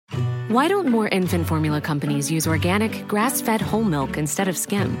Why don't more infant formula companies use organic, grass-fed whole milk instead of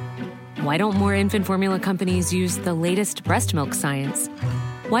skim? Why don't more infant formula companies use the latest breast milk science?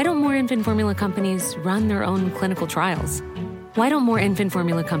 Why don't more infant formula companies run their own clinical trials? Why don't more infant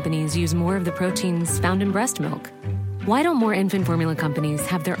formula companies use more of the proteins found in breast milk? Why don't more infant formula companies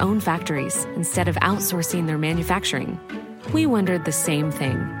have their own factories instead of outsourcing their manufacturing? We wondered the same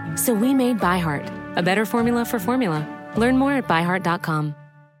thing. So we made ByHeart, a better formula for formula. Learn more at byheart.com.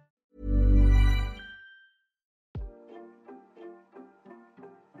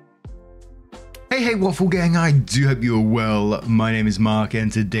 Hey Waffle Gang, I do hope you're well. My name is Mark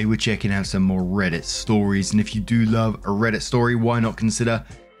and today we're checking out some more Reddit stories, and if you do love a Reddit story, why not consider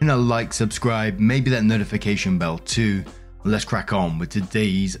hitting a like, subscribe, maybe that notification bell too. Let's crack on with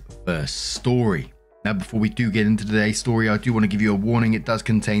today's first story. Now before we do get into today's story, I do want to give you a warning. It does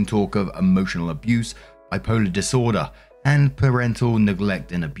contain talk of emotional abuse, bipolar disorder, and parental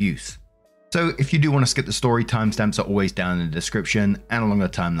neglect and abuse. So if you do want to skip the story, timestamps are always down in the description and along the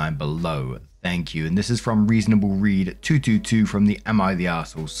timeline below. Thank you. And this is from Reasonable Read 222 from the Am I the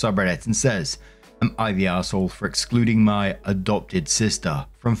Arsehole subreddit, and says, am I the arsehole for excluding my adopted sister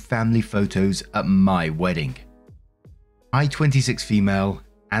from family photos at my wedding? I, 26 female,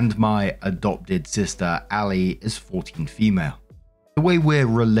 and my adopted sister Ali is 14 female. The way we're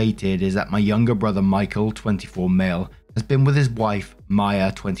related is that my younger brother Michael, 24 male, has been with his wife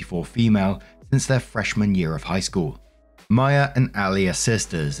Maya, 24 female, since their freshman year of high school. Maya and Ali are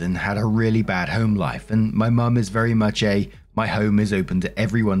sisters and had a really bad home life, and my mum is very much a my home is open to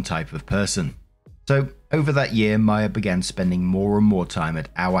everyone type of person. So over that year, Maya began spending more and more time at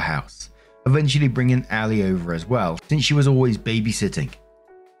our house, eventually bringing Ali over as well, since she was always babysitting.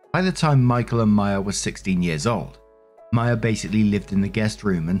 By the time Michael and Maya were 16 years old, Maya basically lived in the guest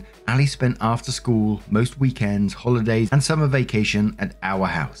room, and Ali spent after school, most weekends, holidays, and summer vacation at our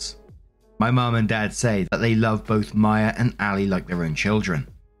house. My mum and dad say that they love both Maya and Ali like their own children.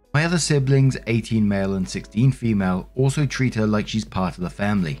 My other siblings, 18 male and 16 female, also treat her like she's part of the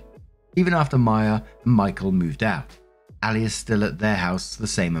family. Even after Maya and Michael moved out, Ali is still at their house the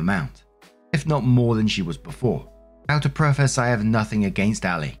same amount, if not more than she was before. Now to preface, I have nothing against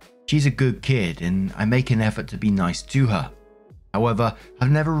Ali. She's a good kid and I make an effort to be nice to her. However,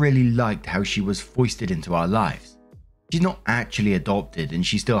 I've never really liked how she was foisted into our lives. She's not actually adopted and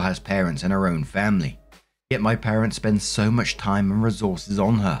she still has parents and her own family. Yet my parents spend so much time and resources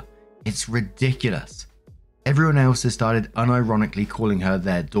on her. It's ridiculous. Everyone else has started unironically calling her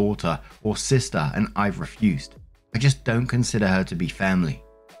their daughter or sister, and I've refused. I just don't consider her to be family.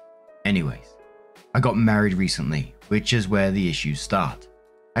 Anyways, I got married recently, which is where the issues start.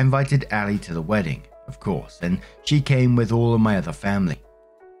 I invited Ali to the wedding, of course, and she came with all of my other family.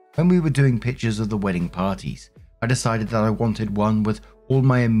 When we were doing pictures of the wedding parties, I decided that I wanted one with all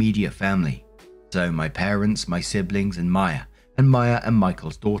my immediate family. So my parents, my siblings, and Maya and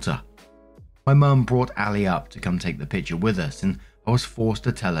Michael's daughter. My mum brought Ali up to come take the picture with us, and I was forced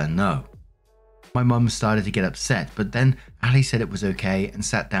to tell her no. My mum started to get upset, but then Ali said it was okay and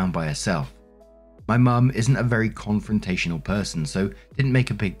sat down by herself. My mum isn't a very confrontational person, so didn't make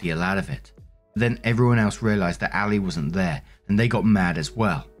a big deal out of it. But then everyone else realized that Ali wasn't there, and they got mad as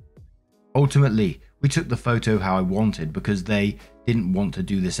well. Ultimately, we took the photo how I wanted because they didn't want to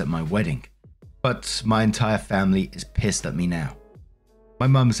do this at my wedding. But my entire family is pissed at me now. My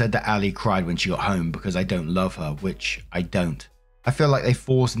mum said that Ali cried when she got home because I don't love her, which I don't. I feel like they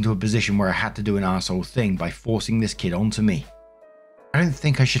forced into a position where I had to do an arsehole thing by forcing this kid onto me. I don't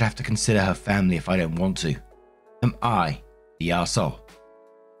think I should have to consider her family if I don't want to. Am I the arsehole?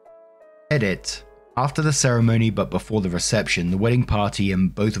 Edit. After the ceremony but before the reception, the wedding party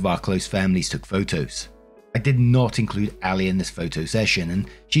and both of our close families took photos. I did not include Ali in this photo session, and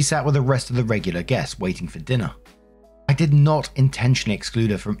she sat with the rest of the regular guests waiting for dinner. I did not intentionally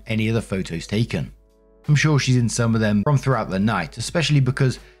exclude her from any of the photos taken. I'm sure she's in some of them from throughout the night, especially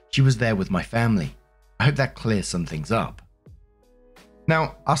because she was there with my family. I hope that clears some things up.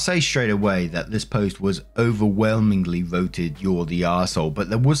 Now, I'll say straight away that this post was overwhelmingly voted "You're the arsehole," but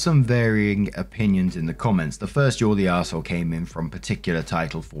there was some varying opinions in the comments. The first "You're the arsehole" came in from particular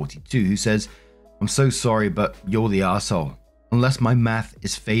title 42, who says, "I'm so sorry, but you're the arsehole. Unless my math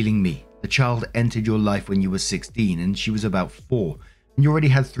is failing me, the child entered your life when you were 16 and she was about 4, and you already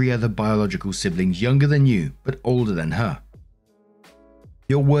had 3 other biological siblings younger than you, but older than her.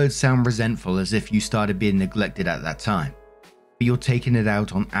 Your words sound resentful, as if you started being neglected at that time. But you're taking it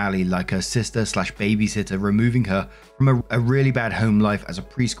out on Ali like her sister/babysitter removing her from a really bad home life as a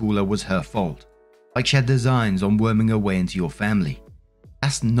preschooler was her fault. Like she had designs on worming her way into your family.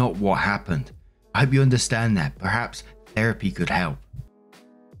 That's not what happened. I hope you understand that. Perhaps therapy could help."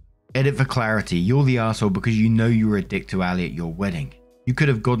 Edit for clarity, you're the arsehole because you know you were a dick to Ali at your wedding. You could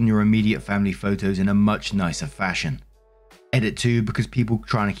have gotten your immediate family photos in a much nicer fashion. Edit 2, because people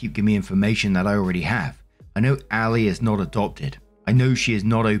trying to keep giving me information that I already have. I know Ali is not adopted. I know she is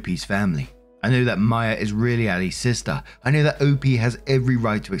not OP's family. I know that Maya is really Ali's sister. I know that OP has every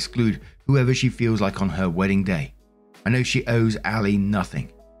right to exclude whoever she feels like on her wedding day. I know she owes Ali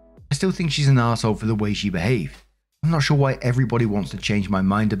nothing. I still think she's an arsehole for the way she behaved. I'm not sure why everybody wants to change my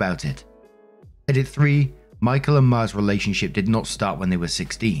mind about it. Edit 3, Michael and Maya's relationship did not start when they were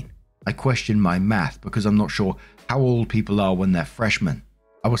 16. I question my math because I'm not sure how old people are when they're freshmen.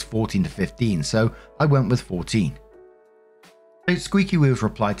 I was 14 to 15, so I went with 14. Squeaky Wheels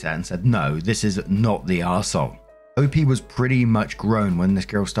replied to that and said, no, this is not the arsehole. OP was pretty much grown when this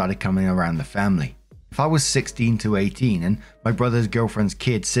girl started coming around the family. If I was 16 to 18 and my brother's girlfriend's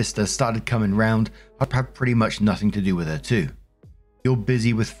kid sister started coming round, I'd have pretty much nothing to do with her too. You're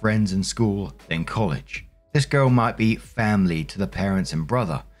busy with friends in school, then college. This girl might be family to the parents and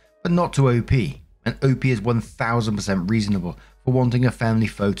brother, but not to OP, and OP is 1000% reasonable for wanting a family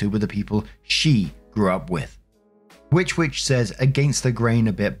photo with the people she grew up with. Which says against the grain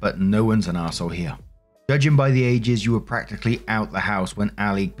a bit, but no one's an arsehole here. Judging by the ages, you were practically out the house when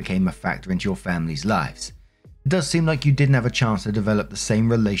Ali became a factor into your family's lives. It does seem like you didn't have a chance to develop the same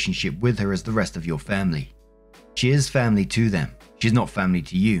relationship with her as the rest of your family. She is family to them, she's not family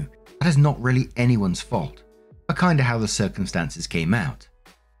to you. That is not really anyone's fault, but kinda how the circumstances came out.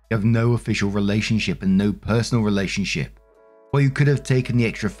 You have no official relationship and no personal relationship. While you could have taken the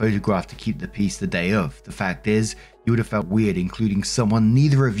extra photograph to keep the peace the day of, the fact is, you would have felt weird including someone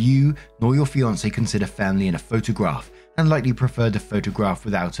neither of you nor your fiance consider family in a photograph, and likely preferred the photograph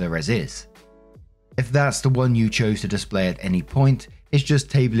without her as is. If that's the one you chose to display at any point, it's just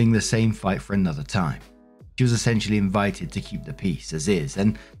tabling the same fight for another time. She was essentially invited to keep the peace as is,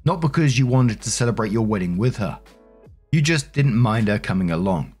 and not because you wanted to celebrate your wedding with her. You just didn't mind her coming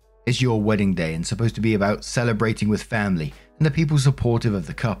along. It's your wedding day and supposed to be about celebrating with family and the people supportive of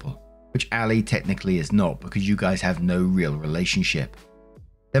the couple, which Ali technically is not because you guys have no real relationship.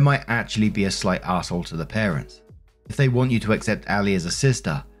 There might actually be a slight arsehole to the parents. If they want you to accept Ali as a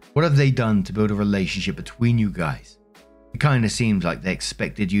sister, what have they done to build a relationship between you guys? It kinda seems like they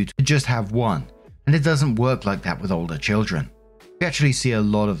expected you to just have one, and it doesn't work like that with older children. We actually see a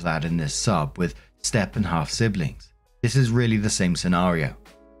lot of that in this sub with step and half siblings. This is really the same scenario.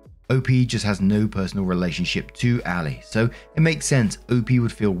 OP just has no personal relationship to Ali, so it makes sense OP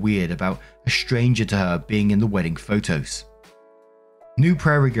would feel weird about a stranger to her being in the wedding photos. New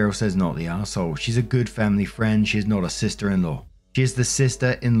Prairie Girl says not the arsehole. She's a good family friend, she is not a sister-in-law. She is the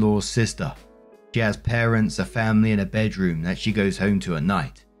sister-in-law's sister. She has parents, a family and a bedroom that she goes home to at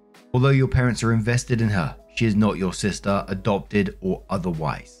night. Although your parents are invested in her, she is not your sister, adopted or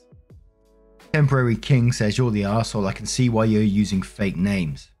otherwise. Temporary King says you're the arsehole, I can see why you're using fake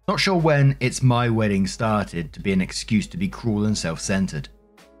names. Not sure when It's My Wedding started to be an excuse to be cruel and self-centered.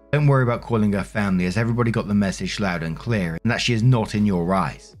 Don't worry about calling her family as everybody got the message loud and clear and that she is not in your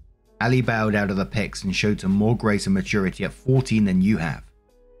eyes. Ali bowed out of the pics and showed some more grace and maturity at 14 than you have.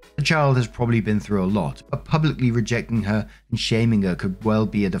 The child has probably been through a lot, but publicly rejecting her and shaming her could well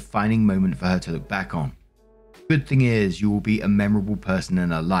be a defining moment for her to look back on. Good thing is you will be a memorable person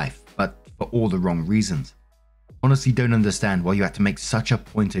in her life, but for all the wrong reasons. Honestly don't understand why you had to make such a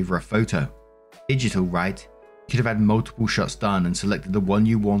point over a photo. Digital, right? You could have had multiple shots done and selected the one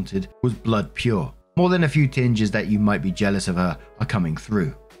you wanted was blood pure. More than a few tinges that you might be jealous of her are coming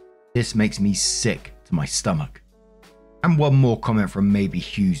through. This makes me sick to my stomach. And one more comment from Maybe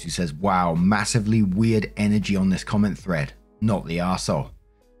Hughes who says, wow, massively weird energy on this comment thread, not the arsehole.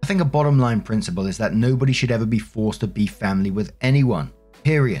 I think a bottom line principle is that nobody should ever be forced to be family with anyone,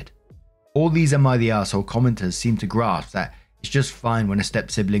 period. All these Am I the Arsehole commenters seem to grasp that it's just fine when a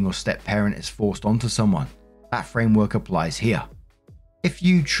step sibling or step parent is forced onto someone. That framework applies here. If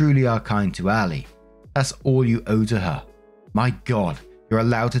you truly are kind to Ali, that's all you owe to her. My God, you're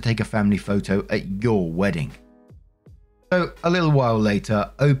allowed to take a family photo at your wedding. So a little while later,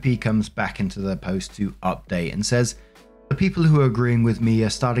 OP comes back into the post to update and says, the people who are agreeing with me are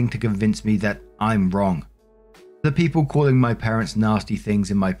starting to convince me that I'm wrong. The people calling my parents nasty things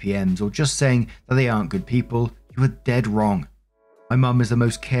in my PMs or just saying that they aren't good people, you are dead wrong. My mum is the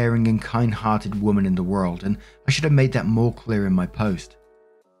most caring and kind-hearted woman in the world, and I should have made that more clear in my post.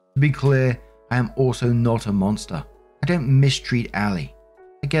 To be clear, I am also not a monster. I don't mistreat Ali.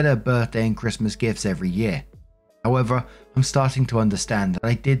 I get her birthday and Christmas gifts every year. However, I'm starting to understand that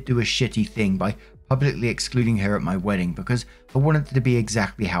I did do a shitty thing by publicly excluding her at my wedding because I wanted it to be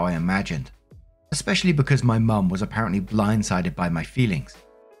exactly how I imagined. Especially because my mum was apparently blindsided by my feelings.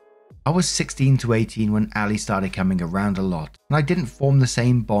 I was 16 to 18 when Ali started coming around a lot, and I didn't form the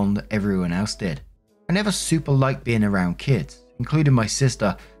same bond that everyone else did. I never super liked being around kids, including my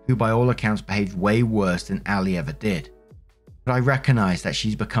sister, who by all accounts behaved way worse than Ali ever did. But I recognize that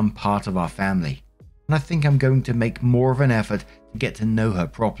she's become part of our family, and I think I'm going to make more of an effort to get to know her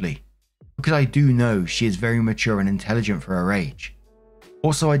properly, because I do know she is very mature and intelligent for her age.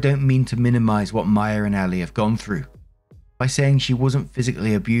 Also, I don't mean to minimize what Maya and Ali have gone through. By saying she wasn't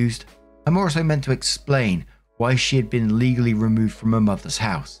physically abused, I'm also meant to explain why she had been legally removed from her mother's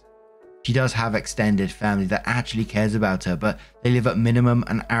house. She does have extended family that actually cares about her, but they live at minimum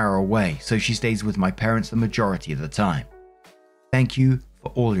an hour away, so she stays with my parents the majority of the time. Thank you for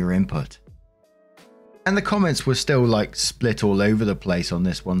all your input. And the comments were still split all over the place on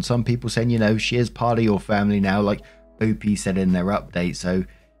this one. Some people saying, she is part of your family now, like OP said in their update.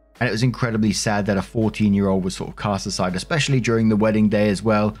 And it was incredibly sad that a 14-year-old was sort of cast aside, especially during the wedding day as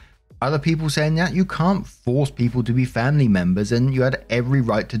well. Other people saying that you can't force people to be family members and you had every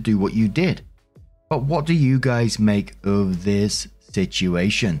right to do what you did. But what do you guys make of this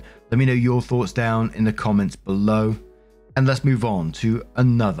situation? Let me know your thoughts down in the comments below. And let's move on to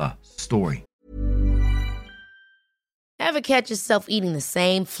another story. Ever catch yourself eating the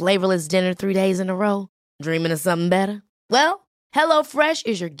same flavorless dinner 3 days in a row? Dreaming of something better? Well, HelloFresh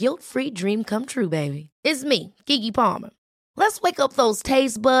is your guilt-free dream come true, baby. It's me, Keke Palmer. Let's wake up those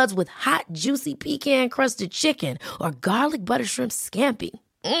taste buds with hot, juicy pecan-crusted chicken or garlic butter shrimp scampi.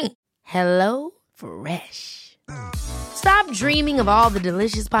 Hello Fresh. Stop dreaming of all the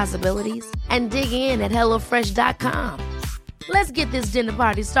delicious possibilities and dig in at HelloFresh.com. Let's get this dinner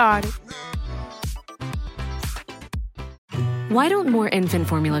party started. Why don't more infant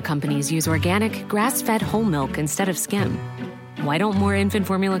formula companies use organic, grass-fed whole milk instead of skim? Why don't more infant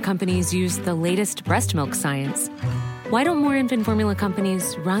formula companies use the latest breast milk science? Why don't more infant formula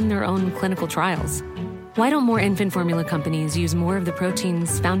companies run their own clinical trials? Why don't more infant formula companies use more of the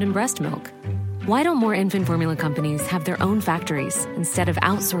proteins found in breast milk? Why don't more infant formula companies have their own factories instead of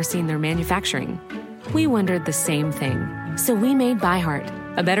outsourcing their manufacturing? We wondered the same thing. So we made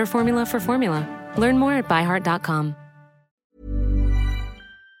ByHeart, a better formula for formula. Learn more at byheart.com.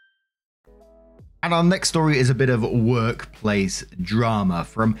 And our next story is a bit of workplace drama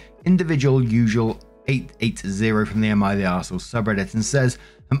from individual usual 880 from the Am I the Arsehole subreddit, and says,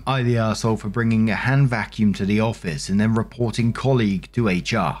 am I the arsehole for bringing a hand vacuum to the office and then reporting colleague to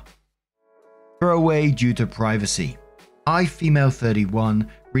HR? Throwaway due to privacy. I, female 31,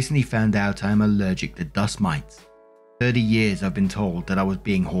 recently found out I am allergic to dust mites. 30 years I've been told that I was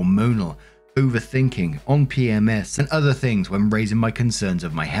being hormonal, overthinking, on PMS and other things when raising my concerns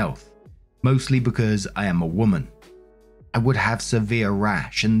of my health. Mostly because I am a woman. I would have severe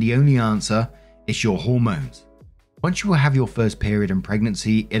rash, and the only answer is your hormones. Once you will have your first period in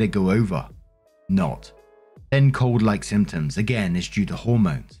pregnancy, it'll go over. Not. Then cold-like symptoms, again, is due to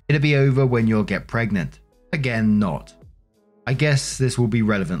hormones. It'll be over when you'll get pregnant. Again, not. I guess this will be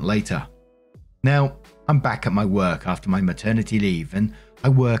relevant later. Now, I'm back at my work after my maternity leave, and I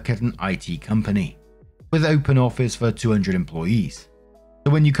work at an IT company with open office for 200 employees.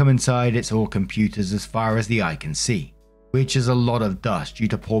 So when you come inside, it's all computers as far as the eye can see, which is a lot of dust due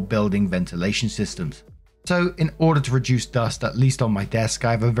to poor building ventilation systems. So in order to reduce dust, at least on my desk, I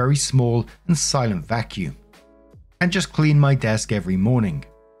have a very small and silent vacuum. And just clean my desk every morning.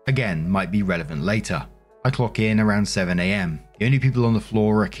 Again, might be relevant later. I clock in around 7 AM. The only people on the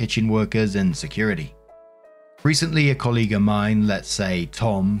floor are kitchen workers and security. Recently, a colleague of mine, let's say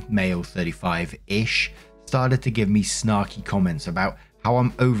Tom, male 35-ish, started to give me snarky comments about how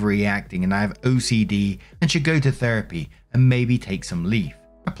I'm overreacting and I have OCD and should go to therapy and maybe take some leave.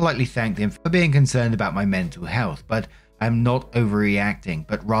 I politely thanked him for being concerned about my mental health, but I am not overreacting,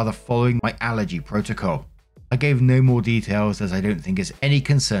 but rather following my allergy protocol. I gave no more details as I don't think it's any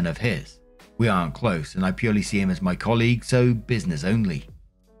concern of his. We aren't close and I purely see him as my colleague, so business only.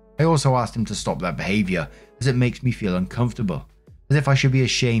 I also asked him to stop that behavior as it makes me feel uncomfortable, as if I should be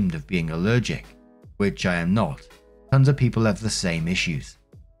ashamed of being allergic, which I am not. Tons of people have the same issues.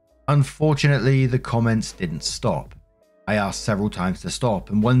 Unfortunately, the comments didn't stop. I asked several times to stop,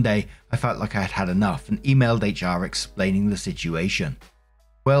 and one day I felt like I had had enough and emailed HR explaining the situation.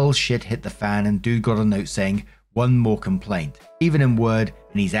 Well, shit hit the fan and dude got a note saying one more complaint, even in Word,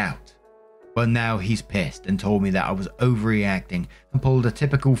 and he's out. Well, now he's pissed and told me that I was overreacting and pulled a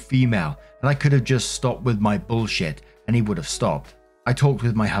typical female and I could have just stopped with my bullshit and he would have stopped. I talked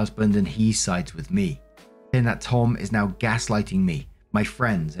with my husband and he sides with me, saying that Tom is now gaslighting me, my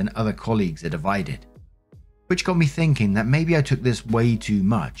friends and other colleagues are divided. Which got me thinking that maybe I took this way too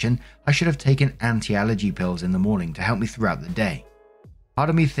much and I should have taken anti-allergy pills in the morning to help me throughout the day. Part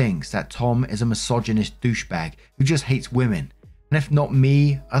of me thinks that Tom is a misogynist douchebag who just hates women, and if not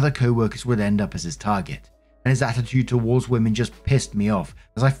me, other co-workers would end up as his target. And his attitude towards women just pissed me off,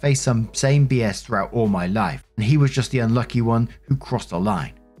 as I faced some same BS throughout all my life, and he was just the unlucky one who crossed the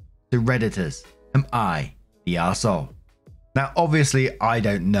line. So Redditors, am I the arsehole? Now obviously I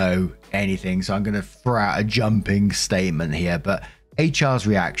don't know anything, so I'm going to throw out a jumping statement here, but HR's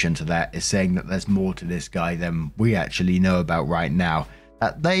reaction to that is saying that there's more to this guy than we actually know about right now,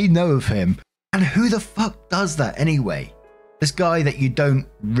 that they know of him. And who the fuck does that anyway? This guy that you don't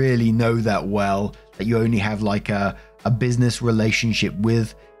really know that well, that you only have like a business relationship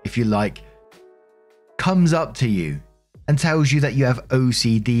with, if you like, comes up to you and tells you that you have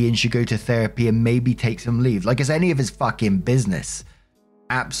OCD and should go to therapy and maybe take some leave. Like it's any of his fucking business.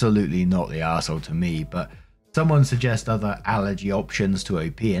 Absolutely not the arsehole to me, but someone suggests other allergy options to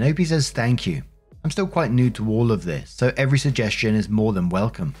OP, and OP says thank you. I'm still quite new to all of this, so every suggestion is more than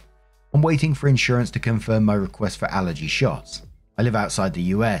welcome. I'm waiting for insurance to confirm my request for allergy shots. I live outside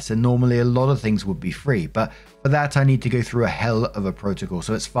the US and normally a lot of things would be free, but for that I need to go through a hell of a protocol,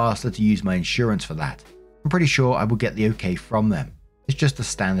 so it's faster to use my insurance for that. I'm pretty sure I will get the okay from them. It's just a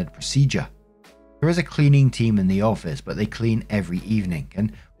standard procedure. There is a cleaning team in the office, but they clean every evening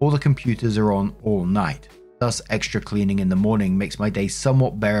and all the computers are on all night. Thus extra cleaning in the morning makes my day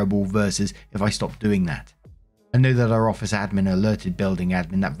somewhat bearable versus if I stop doing that. I know that our office admin alerted building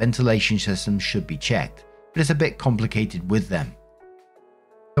admin that ventilation systems should be checked, but it's a bit complicated with them.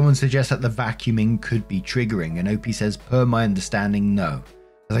 Someone suggests that the vacuuming could be triggering, and OP says per my understanding no,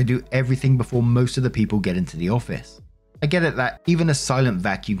 as I do everything before most of the people get into the office. I get it that even a silent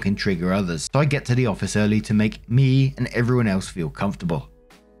vacuum can trigger others, so I get to the office early to make me and everyone else feel comfortable.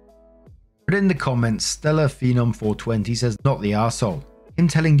 But in the comments, Stellar Phenom 420 says not the arsehole. Him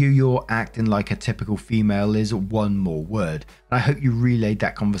telling you you're acting like a typical female is one more word, and I hope you relayed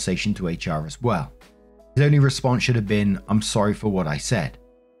that conversation to HR as well. His only response should have been, I'm sorry for what I said.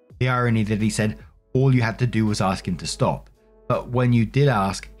 The irony that he said all you had to do was ask him to stop, but when you did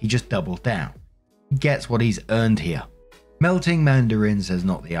ask, he just doubled down. He gets what he's earned here. Melting Mandarin says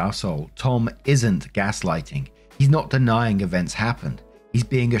not the arsehole. Tom isn't gaslighting. He's not denying events happened. He's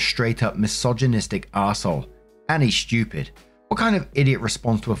being a straight up misogynistic arsehole. And he's stupid. What kind of idiot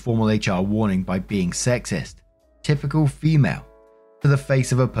responds to a formal HR warning by being sexist? Typical female. To the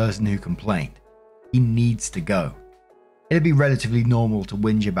face of a person who complained. He needs to go. It'd be relatively normal to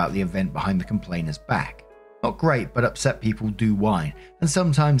whinge about the event behind the complainer's back. Not great, but upset people do whine, and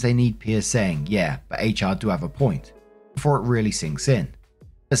sometimes they need peers saying, yeah, but HR do have a point, before it really sinks in.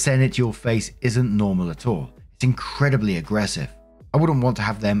 But saying it to your face isn't normal at all. It's incredibly aggressive. I wouldn't want to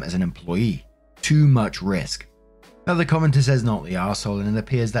have them as an employee. Too much risk. Another commenter says not the arsehole, and it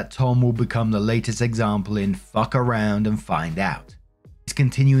appears that Tom will become the latest example in fuck around and find out. He's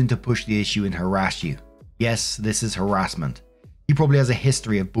continuing to push the issue and harass you. Yes, this is harassment. He probably has a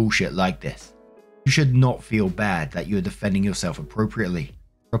history of bullshit like this. You should not feel bad that you are defending yourself appropriately.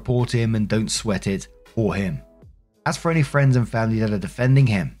 Report him and don't sweat it or him. As for any friends and family that are defending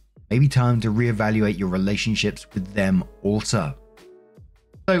him, maybe time to reevaluate your relationships with them also.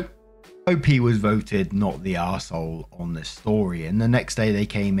 So, OP was voted not the arsehole on this story, and the next day they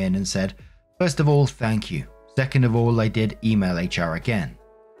came in and said, first of all, thank you. Second of all, I did email HR again.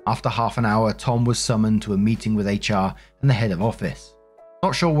 After half an hour, Tom was summoned to a meeting with HR and the head of office.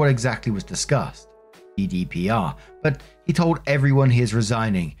 Not sure what exactly was discussed, GDPR, but he told everyone he is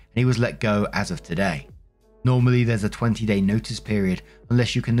resigning and he was let go as of today. Normally there's a 20-day notice period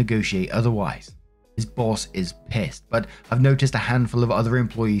unless you can negotiate otherwise. His boss is pissed, but I've noticed a handful of other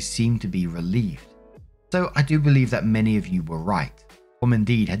employees seem to be relieved. So I do believe that many of you were right. Tom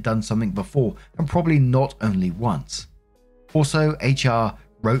indeed had done something before and probably not only once. Also, HR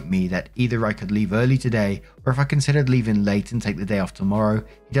wrote me that either I could leave early today or if I considered leaving late and take the day off tomorrow,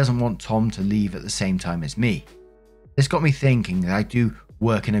 he doesn't want Tom to leave at the same time as me. This got me thinking that I do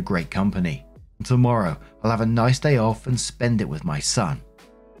work in a great company, and tomorrow I'll have a nice day off and spend it with my son.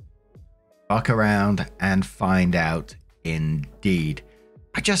 Fuck around and find out indeed.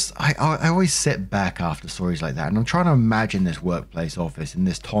 I always sit back after stories like that and I'm trying to imagine this workplace office and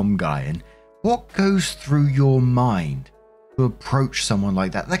this Tom guy and what goes through your mind to approach someone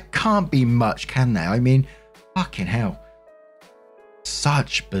like that. There can't be much, can there? I mean, fucking hell.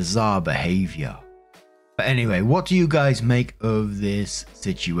 Such bizarre behavior. But anyway, what do you guys make of this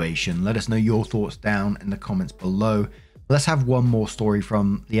situation? Let us know your thoughts down in the comments below. Let's have one more story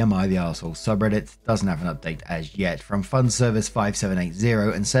from the Am I the Arsehole subreddit. Doesn't have an update as yet. From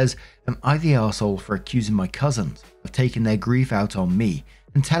FunService5780 and says, am I the arsehole for accusing my cousins of taking their grief out on me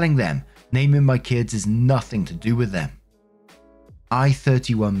and telling them naming my kids is nothing to do with them? I,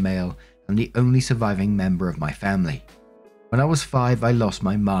 31 male, am the only surviving member of my family. When I was 5, I lost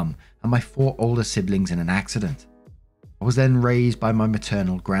my mum and my 4 older siblings in an accident. I was then raised by my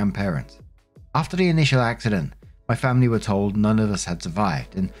maternal grandparents. After the initial accident, my family were told none of us had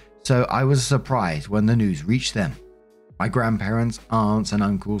survived, and so I was surprised when the news reached them. My grandparents, aunts, and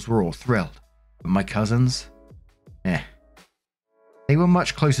uncles were all thrilled, but my cousins? They were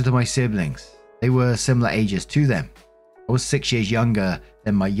much closer to my siblings. They were similar ages to them. I was 6 years younger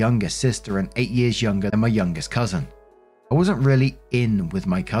than my youngest sister and 8 years younger than my youngest cousin. I wasn't really in with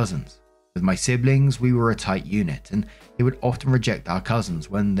my cousins. With my siblings, we were a tight unit, and they would often reject our cousins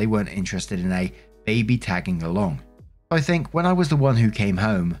when they weren't interested in a baby tagging along. I think when I was the one who came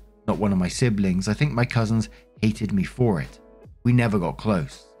home, not one of my siblings, I think my cousins hated me for it. We never got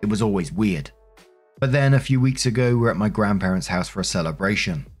close. It was always weird. But then a few weeks ago, we were at my grandparents' house for a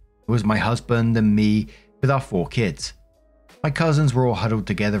celebration. It was my husband and me with our 4 kids. My cousins were all huddled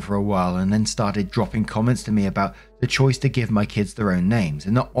together for a while and then started dropping comments to me about the choice to give my kids their own names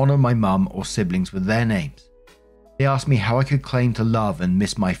and not honor my mum or siblings with their names. They asked me how I could claim to love and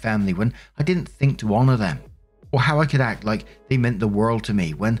miss my family when I didn't think to honor them, or how I could act like they meant the world to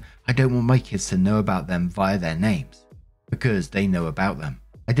me when I don't want my kids to know about them via their names, because they know about them.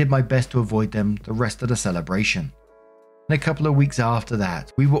 I did my best to avoid them the rest of the celebration. And a couple of weeks after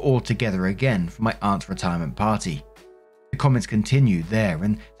that, we were all together again for my aunt's retirement party. The comments continued there,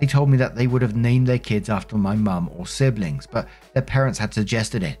 and they told me that they would have named their kids after my mum or siblings, but their parents had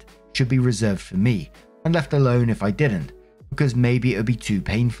suggested it should be reserved for me and left alone if I didn't, because maybe it would be too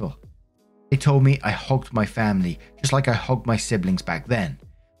painful. They told me I hogged my family just like I hogged my siblings back then,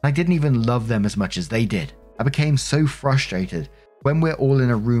 and I didn't even love them as much as they did. I became so frustrated when we're all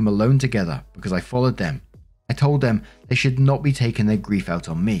in a room alone together because I followed them. I told them they should not be taking their grief out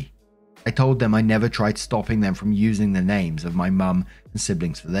on me. I told them I never tried stopping them from using the names of my mum and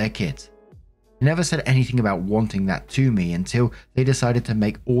siblings for their kids. They never said anything about wanting that to me until they decided to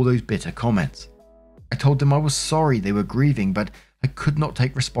make all those bitter comments. I told them I was sorry they were grieving, but I could not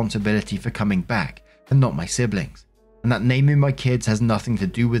take responsibility for coming back and not my siblings, and that naming my kids has nothing to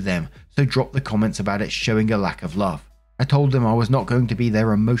do with them, so drop the comments about it showing a lack of love. I told them I was not going to be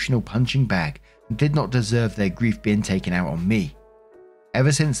their emotional punching bag and did not deserve their grief being taken out on me.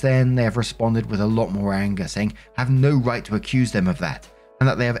 Ever since then, they have responded with a lot more anger, saying I have no right to accuse them of that, and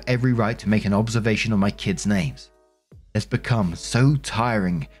that they have every right to make an observation on my kids' names. It's become so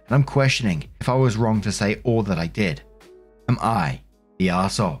tiring, and I'm questioning if I was wrong to say all that I did. Am I the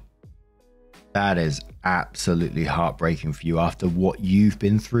arsehole? That is absolutely heartbreaking for you after what you've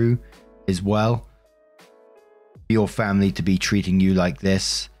been through as well. For your family to be treating you like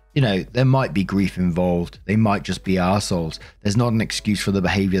this, there might be grief involved. They might just be arseholes. There's not an excuse for the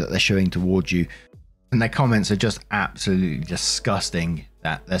behavior that they're showing towards you. And their comments are just absolutely disgusting,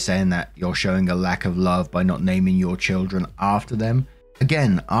 that they're saying that you're showing a lack of love by not naming your children after them.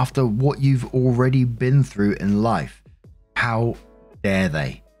 Again, after what you've already been through in life. How dare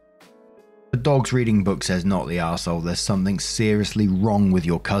they? The Dogs Reading Book says not the arsehole. There's something seriously wrong with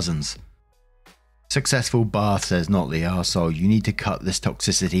your cousins. Successful Bath says not the arsehole. You need to cut this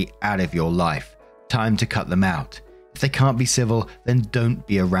toxicity out of your life. Time to cut them out. If they can't be civil, then don't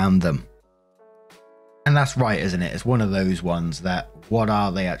be around them. And that's right, isn't it? It's one of those ones that what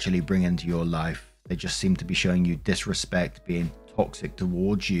are they actually bringing to your life? They just seem to be showing you disrespect, being toxic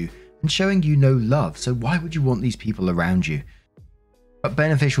towards you, and showing you no love. So why would you want these people around you? But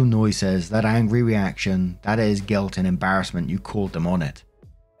Beneficial Noise says that angry reaction, that is guilt and embarrassment, you called them on it.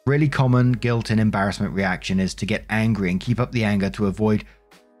 Really common guilt and embarrassment reaction is to get angry and keep up the anger to avoid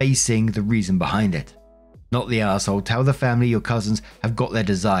facing the reason behind it. Not the arsehole. Tell the family your cousins have got their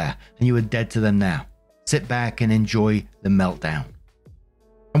desire and you are dead to them now. Sit back and enjoy the meltdown.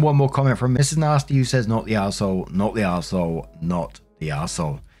 And one more comment from Mrs. Nasty, who says not the arsehole, not the arsehole, not the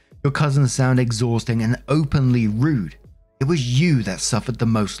arsehole. Your cousins sound exhausting and openly rude. It was you that suffered the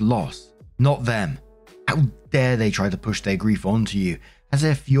most loss, not them. How dare they try to push their grief onto you, as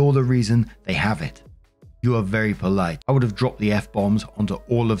if you're the reason they have it. You are very polite. I would have dropped the F-bombs onto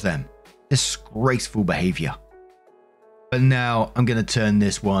all of them. Disgraceful behavior. But now I'm going to turn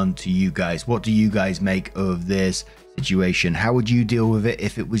this one to you guys. What do you guys make of this situation? How would you deal with it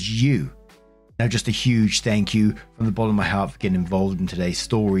if it was you? Now, just a huge thank you from the bottom of my heart for getting involved in today's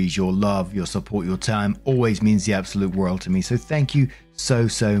stories. Your love, your support, your time always means the absolute world to me. So thank you so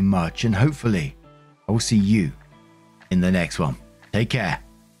much. And hopefully I will see you in the next one. Take care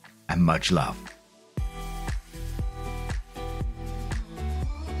and much love.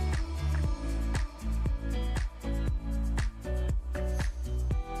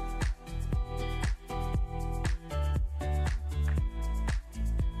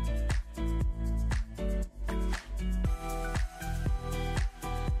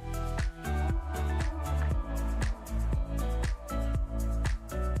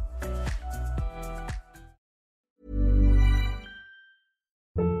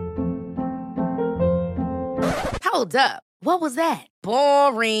 Hold up. What was that?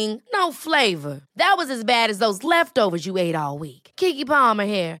 Boring. No flavor. That was as bad as those leftovers you ate all week. Keke Palmer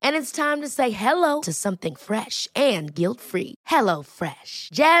here, and it's time to say hello to something fresh and guilt-free. Hello Fresh.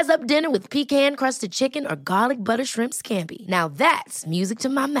 Jazz up dinner with pecan-crusted chicken or garlic butter shrimp scampi. Now that's music to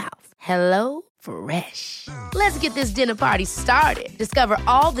my mouth. Hello Fresh. Let's get this dinner party started. Discover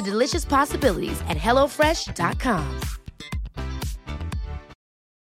all the delicious possibilities at hellofresh.com.